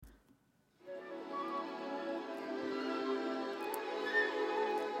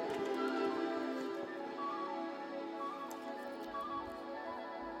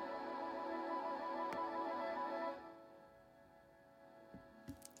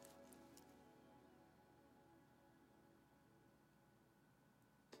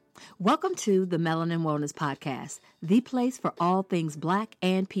Welcome to the Melanin Wellness Podcast, the place for all things Black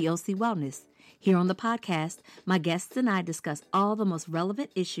and POC wellness. Here on the podcast, my guests and I discuss all the most relevant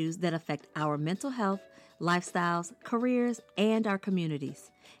issues that affect our mental health, lifestyles, careers, and our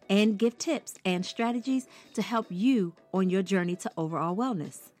communities, and give tips and strategies to help you on your journey to overall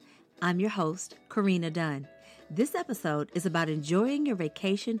wellness. I'm your host, Karina Dunn. This episode is about enjoying your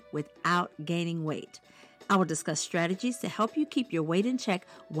vacation without gaining weight. I will discuss strategies to help you keep your weight in check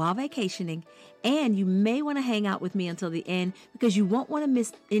while vacationing, and you may want to hang out with me until the end because you won't want to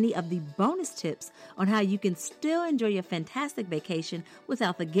miss any of the bonus tips on how you can still enjoy your fantastic vacation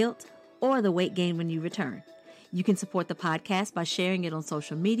without the guilt or the weight gain when you return. You can support the podcast by sharing it on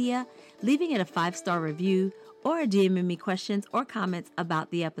social media, leaving it a 5-star review, or DMing me questions or comments about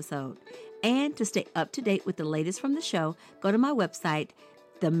the episode. And to stay up to date with the latest from the show, go to my website,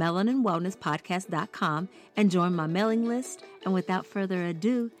 themelaninwellnesspodcast.com, and join my mailing list. And without further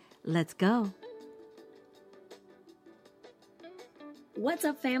ado, let's go. What's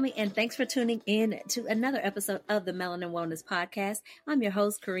up, family? And thanks for tuning in to another episode of the Melanin Wellness Podcast. I'm your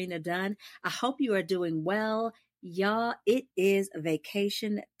host, Karina Dunn. I hope you are doing well. Y'all, it is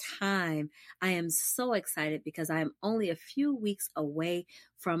vacation time. I am so excited because I am only a few weeks away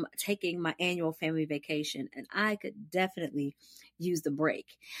from taking my annual family vacation, and I could definitely use the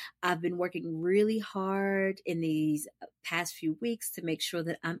break. I've been working really hard in these past few weeks to make sure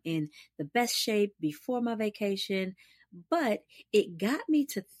that I'm in the best shape before my vacation. But it got me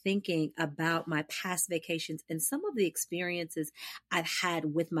to thinking about my past vacations and some of the experiences I've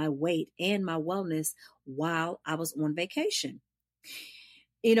had with my weight and my wellness while I was on vacation.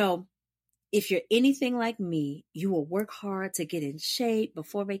 You know, if you're anything like me, you will work hard to get in shape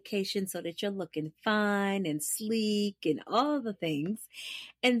before vacation so that you're looking fine and sleek and all the things.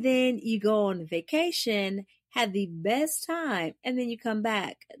 And then you go on vacation, have the best time, and then you come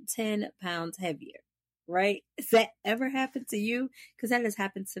back 10 pounds heavier. Right? Has that ever happened to you? Because that has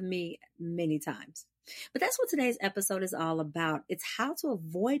happened to me many times. But that's what today's episode is all about. It's how to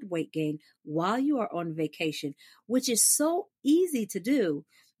avoid weight gain while you are on vacation, which is so easy to do.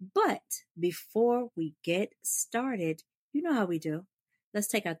 But before we get started, you know how we do. Let's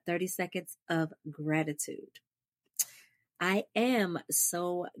take our 30 seconds of gratitude. I am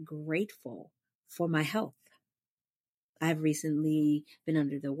so grateful for my health. I've recently been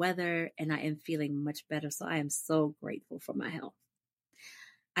under the weather and I am feeling much better. So I am so grateful for my health.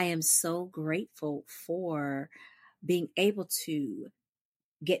 I am so grateful for being able to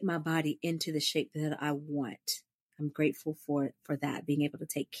get my body into the shape that I want. I'm grateful for that, being able to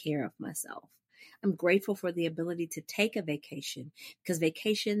take care of myself. I'm grateful for the ability to take a vacation because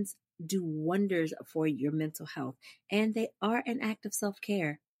vacations do wonders for your mental health and they are an act of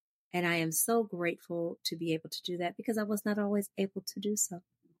self-care. And I am so grateful to be able to do that because I was not always able to do so.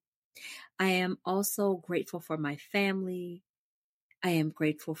 I am also grateful for my family. I am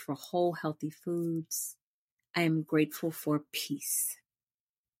grateful for whole, healthy foods. I am grateful for peace.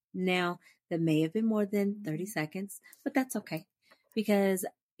 Now, that may have been more than 30 seconds, but that's okay. Because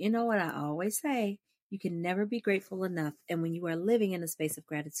you know what I always say, you can never be grateful enough. And when you are living in a space of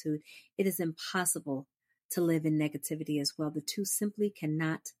gratitude, it is impossible to live in negativity as well. The two simply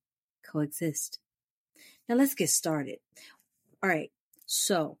cannot coexist. Now let's get started. All right.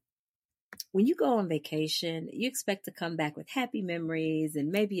 So when you go on vacation, you expect to come back with happy memories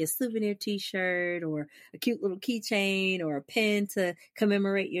and maybe a souvenir t-shirt or a cute little keychain or a pen to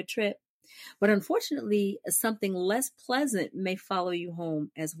commemorate your trip. But unfortunately, something less pleasant may follow you home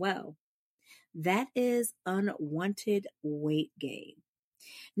as well. That is unwanted weight gain.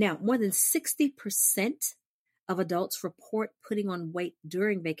 Now, more than 60% of adults report putting on weight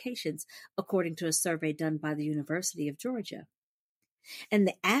during vacations, according to a survey done by the University of Georgia. And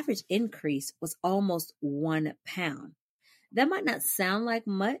the average increase was almost 1 pound. That might not sound like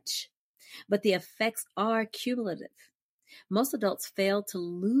much, but the effects are cumulative. Most adults fail to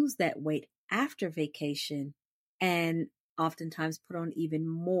lose that weight after vacation and oftentimes put on even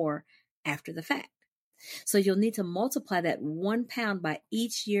more after the fact. So you'll need to multiply that 1 pound by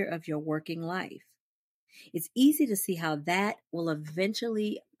each year of your working life. It's easy to see how that will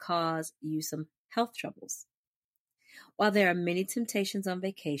eventually cause you some health troubles. While there are many temptations on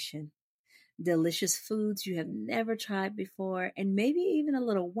vacation, delicious foods you have never tried before, and maybe even a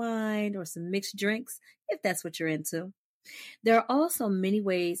little wine or some mixed drinks, if that's what you're into, there are also many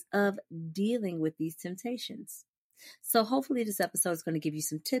ways of dealing with these temptations. So hopefully this episode is going to give you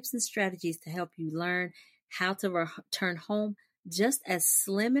some tips and strategies to help you learn how to return home just as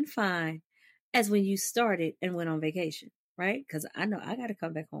slim and fine as when you started and went on vacation, right? Because I know I got to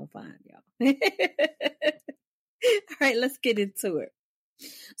come back home fine, y'all. All right, let's get into it.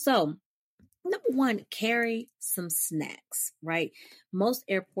 So, number one, carry some snacks, right? Most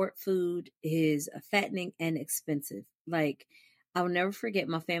airport food is fattening and expensive. Like, I'll never forget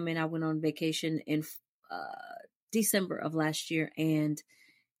my family and I went on vacation in December of last year. And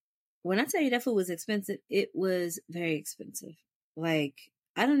when I tell you that food was expensive, it was very expensive. Like,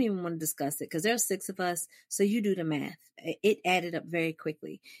 I don't even want to discuss it because there's 6 of us. So you do the math. It added up very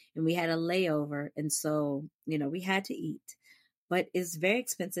quickly. And we had a layover. And so, we had to eat. But it's very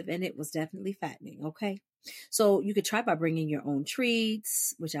expensive and it was definitely fattening. Okay. So you could try by bringing your own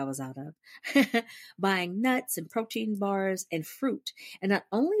treats, which I was out of, buying nuts and protein bars and fruit. And not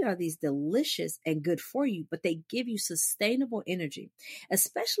only are these delicious and good for you, but they give you sustainable energy,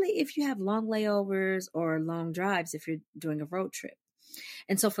 especially if you have long layovers or long drives if you're doing a road trip.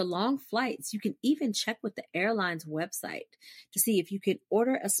 And so for long flights, you can even check with the airline's website to see if you can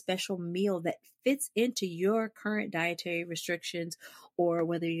order a special meal that fits into your current dietary restrictions, or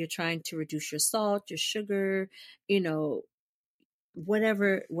whether you're trying to reduce your salt, your sugar,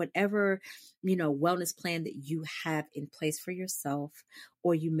 whatever, wellness plan that you have in place for yourself,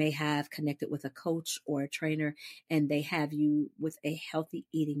 or you may have connected with a coach or a trainer and they have you with a healthy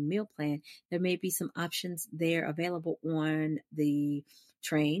eating meal plan. There may be some options there available on the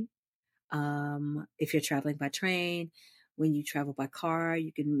train. If you're traveling by train, when you travel by car,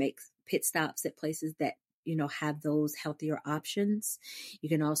 you can make pit stops at places that have those healthier options. You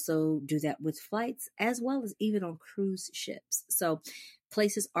can also do that with flights as well as even on cruise ships. So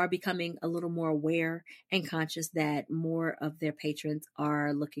places are becoming a little more aware and conscious that more of their patrons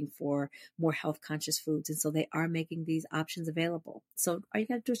are looking for more health conscious foods. And so they are making these options available. So all you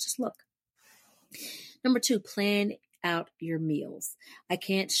got to do is just look. Number 2, plan out your meals. I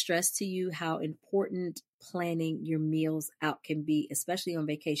can't stress to you how important planning your meals out can be, especially on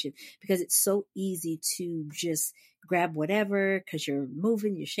vacation, because it's so easy to just grab whatever because you're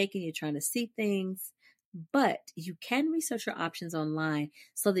moving, you're shaking, you're trying to see things. But you can research your options online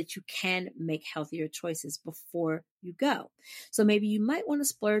so that you can make healthier choices before you go. So maybe you might want to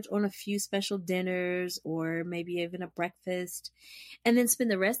splurge on a few special dinners or maybe even a breakfast, and then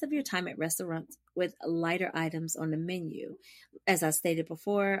spend the rest of your time at restaurants with lighter items on the menu. As I stated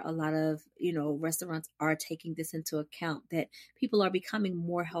before, a lot of, restaurants are taking this into account, that people are becoming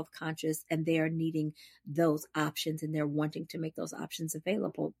more health conscious and they are needing those options and they're wanting to make those options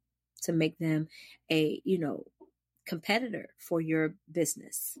available to make them a, competitor for your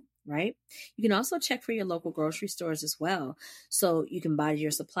business, right? You can also check for your local grocery stores as well. So you can buy your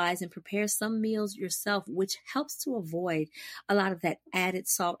supplies and prepare some meals yourself, which helps to avoid a lot of that added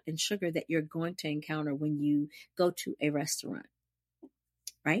salt and sugar that you're going to encounter when you go to a restaurant,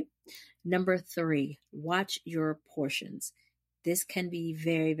 right? Number 3, watch your portions. This can be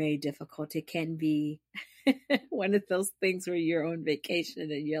very, very difficult. It can be one of those things where you're on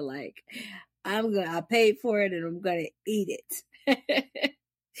vacation and you're like, I paid for it and I'm going to eat it.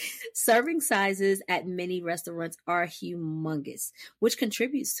 Serving sizes at many restaurants are humongous, which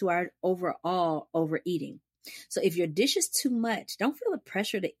contributes to our overall overeating. So if your dish is too much, don't feel the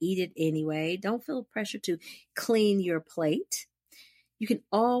pressure to eat it anyway. Don't feel the pressure to clean your plate. You can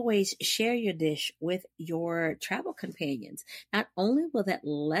always share your dish with your travel companions. Not only will that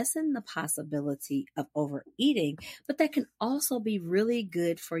lessen the possibility of overeating, but that can also be really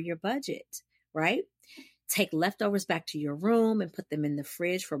good for your budget, right? Take leftovers back to your room and put them in the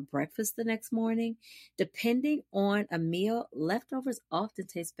fridge for breakfast the next morning. Depending on a meal, leftovers often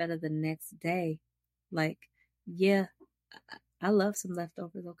taste better the next day. Like, yeah, I love some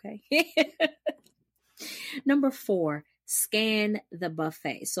leftovers, okay? Number 4, scan the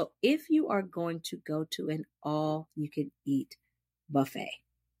buffet. So if you are going to go to an all-you-can-eat buffet,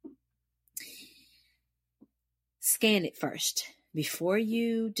 scan it first. Before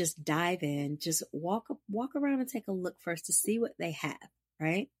you just dive in, just walk around and take a look first to see what they have,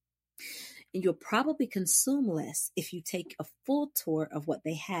 right? And you'll probably consume less if you take a full tour of what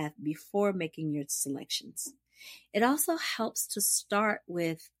they have before making your selections. It also helps to start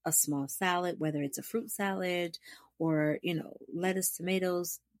with a small salad, whether it's a fruit salad or, lettuce,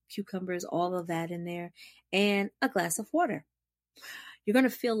 tomatoes, cucumbers, all of that in there, and a glass of water. You're going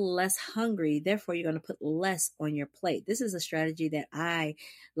to feel less hungry. Therefore, you're going to put less on your plate. This is a strategy that I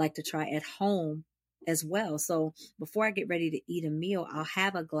like to try at home as well. So before I get ready to eat a meal, I'll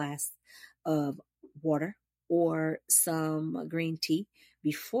have a glass of water or some green tea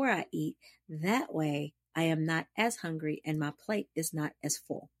before I eat. That way, I am not as hungry and my plate is not as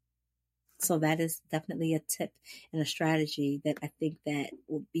full. So that is definitely a tip and a strategy that I think that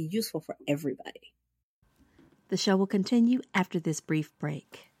will be useful for everybody. The show will continue after this brief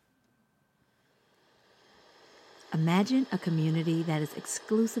break. Imagine a community that is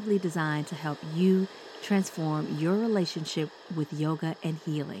exclusively designed to help you transform your relationship with yoga and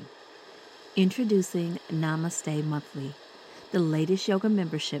healing. Introducing Namaste Monthly, the latest yoga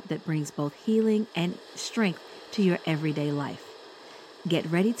membership that brings both healing and strength to your everyday life. Get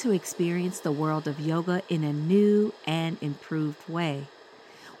ready to experience the world of yoga in a new and improved way.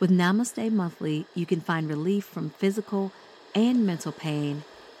 With Namaste Monthly, you can find relief from physical and mental pain,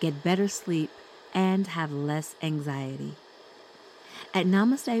 get better sleep, and have less anxiety. At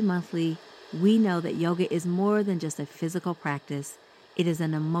Namaste Monthly, we know that yoga is more than just a physical practice. It is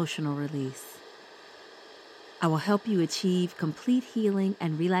an emotional release. I will help you achieve complete healing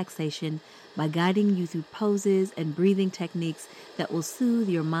and relaxation by guiding you through poses and breathing techniques that will soothe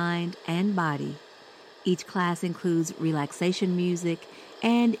your mind and body. Each class includes relaxation music,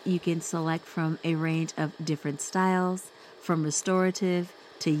 and you can select from a range of different styles, from restorative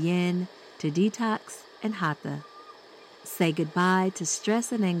to yin to detox and hatha. Say goodbye to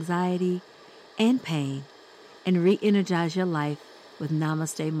stress and anxiety and pain, and re-energize your life with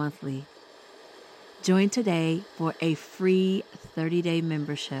Namaste Monthly. Join today for a free 30-day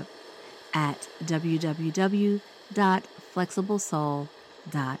membership at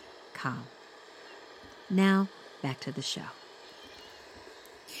www.flexiblesoul.com. Now, back to the show.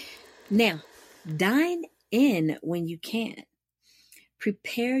 Now, dine in when you can.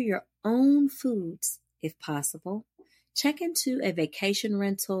 Prepare your own foods if possible. Check into a vacation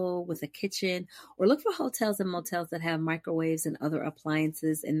rental with a kitchen, or look for hotels and motels that have microwaves and other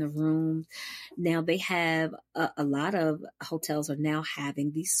appliances in the room. Now, they have a lot of hotels are now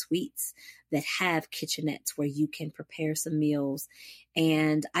having these suites that have kitchenettes where you can prepare some meals.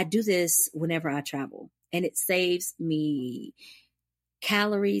 And I do this whenever I travel, and it saves me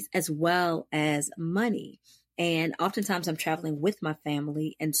calories as well as money. And oftentimes I'm traveling with my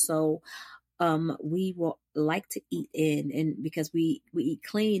family, and so we will like to eat in, and because we eat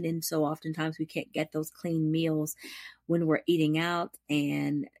clean, and so oftentimes we can't get those clean meals when we're eating out,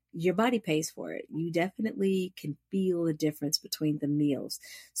 and your body pays for it. You definitely can feel the difference between the meals.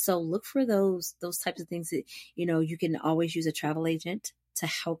 So look for those types of things that, you can always use a travel agent to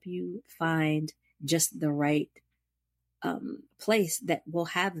help you find just the right place that will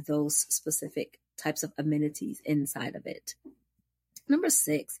have those specific types of amenities inside of it. Number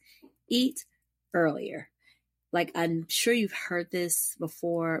 6, eat earlier. Like, I'm sure you've heard this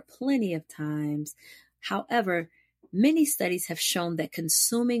before plenty of times. However, many studies have shown that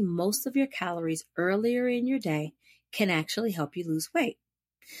consuming most of your calories earlier in your day can actually help you lose weight.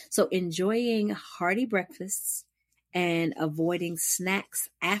 So enjoying hearty breakfasts and avoiding snacks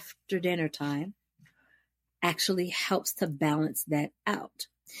after dinner time actually helps to balance that out.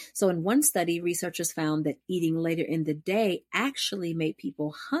 So in one study, researchers found that eating later in the day actually made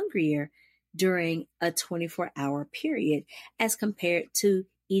people hungrier during a 24-hour period as compared to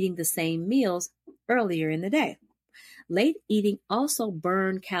eating the same meals earlier in the day. Late eating also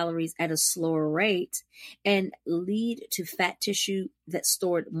burn calories at a slower rate and lead to fat tissue that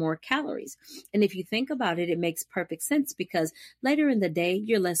stored more calories. And if you think about it, it makes perfect sense because later in the day,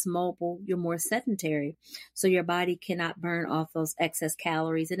 you're less mobile, you're more sedentary. So your body cannot burn off those excess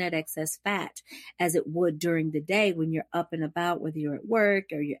calories and that excess fat as it would during the day when you're up and about, whether you're at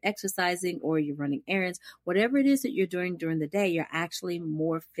work or you're exercising or you're running errands. Whatever it is that you're doing during the day, you're actually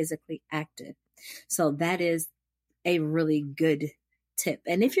more physically active. So that is a really good tip.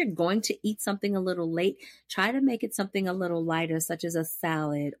 And if you're going to eat something a little late, try to make it something a little lighter, such as a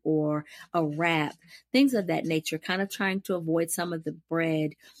salad or a wrap, things of that nature, kind of trying to avoid some of the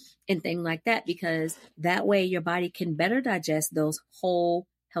bread and things like that, because that way your body can better digest those whole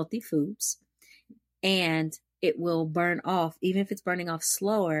healthy foods and it will burn off. Even if it's burning off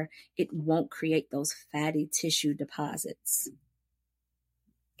slower, it won't create those fatty tissue deposits.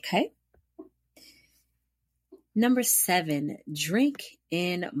 Okay. Number 7, drink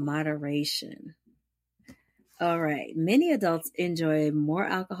in moderation. All right. Many adults enjoy more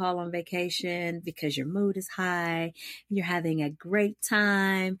alcohol on vacation because your mood is high and you're having a great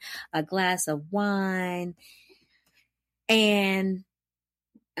time, a glass of wine. And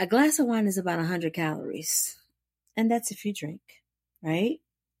a glass of wine is about 100 calories. And that's if you drink, right?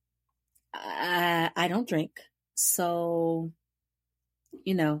 I don't drink. So,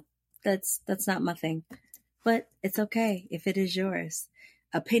 that's not my thing. But it's okay if it is yours.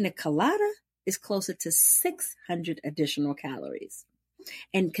 A pina colada is closer to 600 additional calories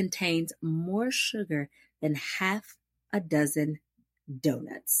and contains more sugar than half a dozen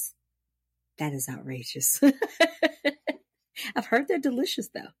donuts. That is outrageous. I've heard they're delicious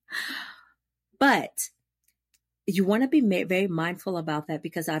though. But you want to be very mindful about that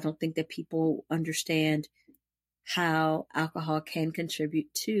because I don't think that people understand how alcohol can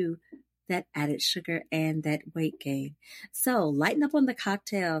contribute to that added sugar and that weight gain. So lighten up on the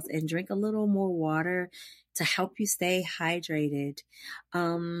cocktails and drink a little more water to help you stay hydrated.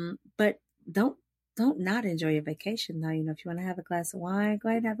 But don't not enjoy your vacation though. If you want to have a glass of wine, go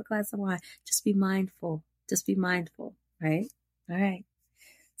ahead and have a glass of wine. Just be mindful. Just be mindful, right? All right.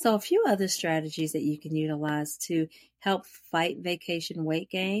 So a few other strategies that you can utilize to help fight vacation weight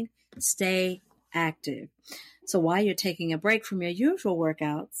gain: stay active. So while you're taking a break from your usual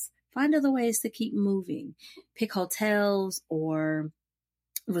workouts, find other ways to keep moving. Pick hotels or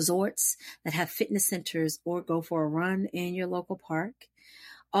resorts that have fitness centers, or go for a run in your local park.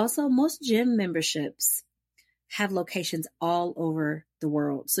 Also, most gym memberships have locations all over the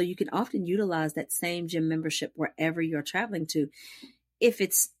world. So you can often utilize that same gym membership wherever you're traveling to. If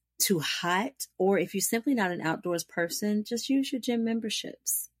it's too hot, or if you're simply not an outdoors person, just use your gym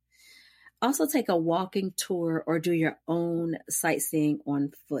memberships. Also take a walking tour or do your own sightseeing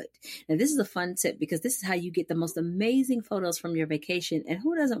on foot. Now, this is a fun tip because this is how you get the most amazing photos from your vacation. And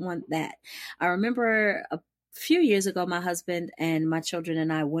who doesn't want that? I remember a few years ago, my husband and my children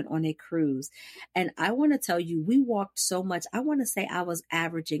and I went on a cruise. And I want to tell you, we walked so much. I want to say I was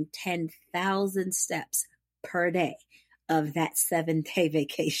averaging 10,000 steps per day of that 7-day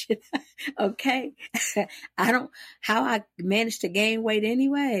vacation. Okay. How I managed to gain weight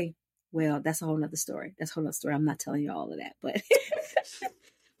anyway. Well, that's a whole nother story. I'm not telling you all of that,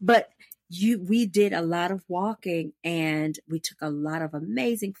 but we did a lot of walking and we took a lot of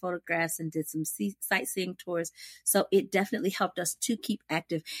amazing photographs and did some sightseeing tours. So it definitely helped us to keep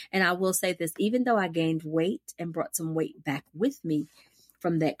active. And I will say this, even though I gained weight and brought some weight back with me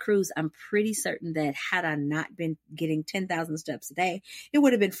from that cruise, I'm pretty certain that had I not been getting 10,000 steps a day, it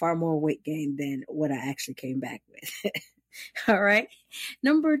would have been far more weight gain than what I actually came back with. All right.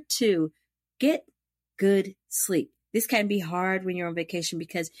 Number 2, get good sleep. This can be hard when you're on vacation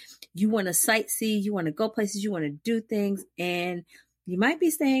because you want to sightsee, you want to go places, you want to do things, and you might be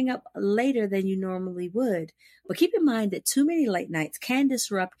staying up later than you normally would. But keep in mind that too many late nights can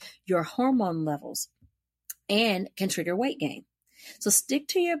disrupt your hormone levels and can trigger weight gain. So stick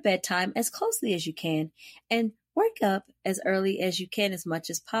to your bedtime as closely as you can and wake up as early as you can, as much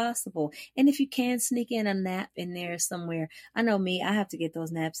as possible. And if you can, sneak in a nap in there somewhere. I know me, I have to get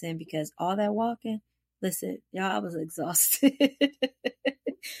those naps in because all that walking, listen, y'all, I was exhausted.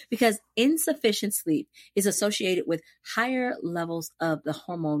 Because insufficient sleep is associated with higher levels of the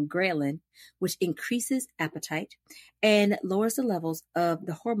hormone ghrelin, which increases appetite, and lowers the levels of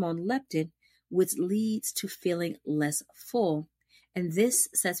the hormone leptin, which leads to feeling less full. And this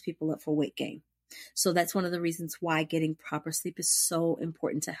sets people up for weight gain. So that's one of the reasons why getting proper sleep is so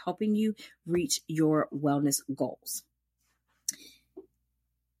important to helping you reach your wellness goals.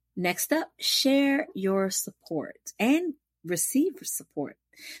 Next up, share your support and receive support.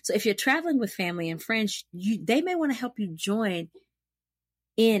 So if you're traveling with family and friends, they may want to help you join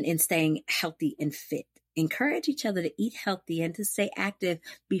in staying healthy and fit. Encourage each other to eat healthy and to stay active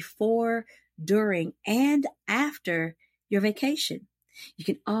before, during, and after your vacation. You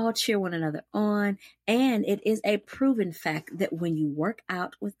can all cheer one another on, and it is a proven fact that when you work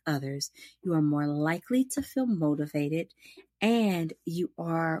out with others, you are more likely to feel motivated and you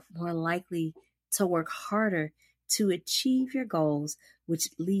are more likely to work harder to achieve your goals, which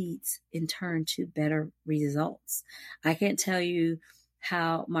leads in turn to better results. I can't tell you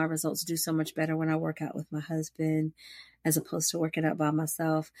how my results do so much better when I work out with my husband as opposed to working out by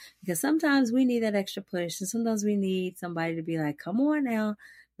myself, because sometimes we need that extra push and sometimes we need somebody to be like, come on now,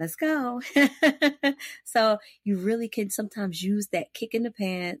 let's go. So you really can sometimes use that kick in the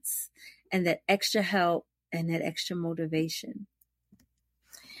pants and that extra help and that extra motivation.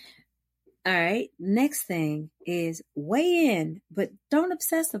 All right. Next thing is weigh in, but don't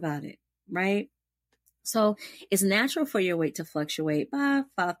obsess about it, right? So it's natural for your weight to fluctuate by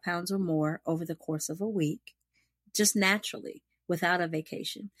 5 pounds or more over the course of a week, just naturally, without a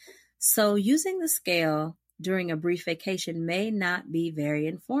vacation. So using the scale during a brief vacation may not be very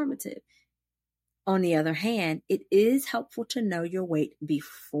informative. On the other hand, it is helpful to know your weight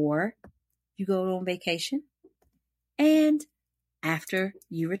before you go on vacation and after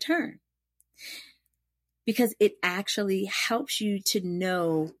you return, because it actually helps you to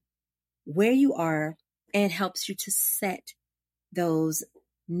know where you are and helps you to set those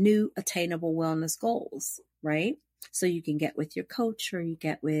new attainable wellness goals, right? So you can get with your coach or you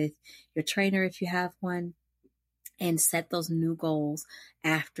get with your trainer if you have one and set those new goals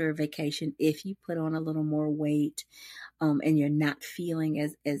after vacation if you put on a little more weight and you're not feeling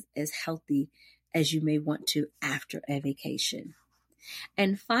as healthy as you may want to after a vacation.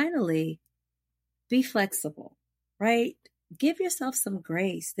 And finally, be flexible. right? Give yourself some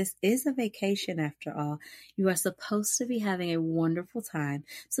grace. This is a vacation after all. You are supposed to be having a wonderful time.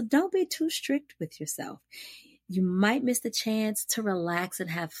 So don't be too strict with yourself. You might miss the chance to relax and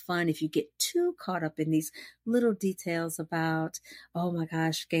have fun if you get too caught up in these little details about, oh my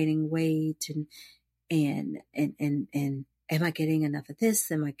gosh, gaining weight and am I getting enough of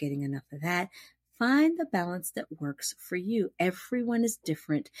this? Am I getting enough of that? Find the balance that works for you. Everyone is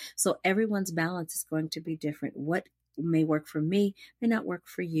different, so everyone's balance is going to be different. What may work for me may not work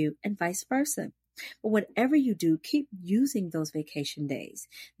for you, and vice versa. But whatever you do, keep using those vacation days.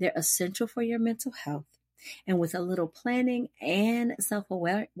 They're essential for your mental health. And with a little planning and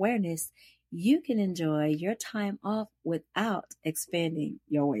self-awareness, you can enjoy your time off without expanding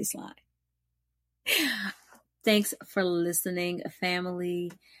your waistline. Thanks for listening,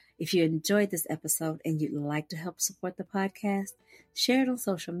 family. If you enjoyed this episode and you'd like to help support the podcast, share it on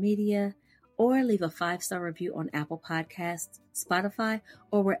social media or leave a 5-star review on Apple Podcasts, Spotify,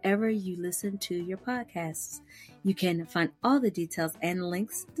 or wherever you listen to your podcasts. You can find all the details and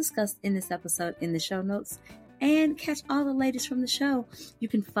links discussed in this episode in the show notes and catch all the latest from the show. You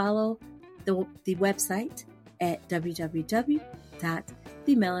can follow the website at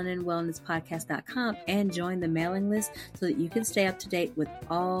www.themelaninwellnesspodcast.com and join the mailing list so that you can stay up to date with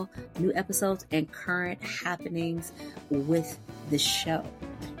all new episodes and current happenings with the show.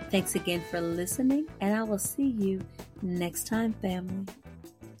 Thanks again for listening, and I will see you next time, family.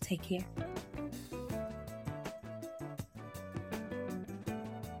 Take care.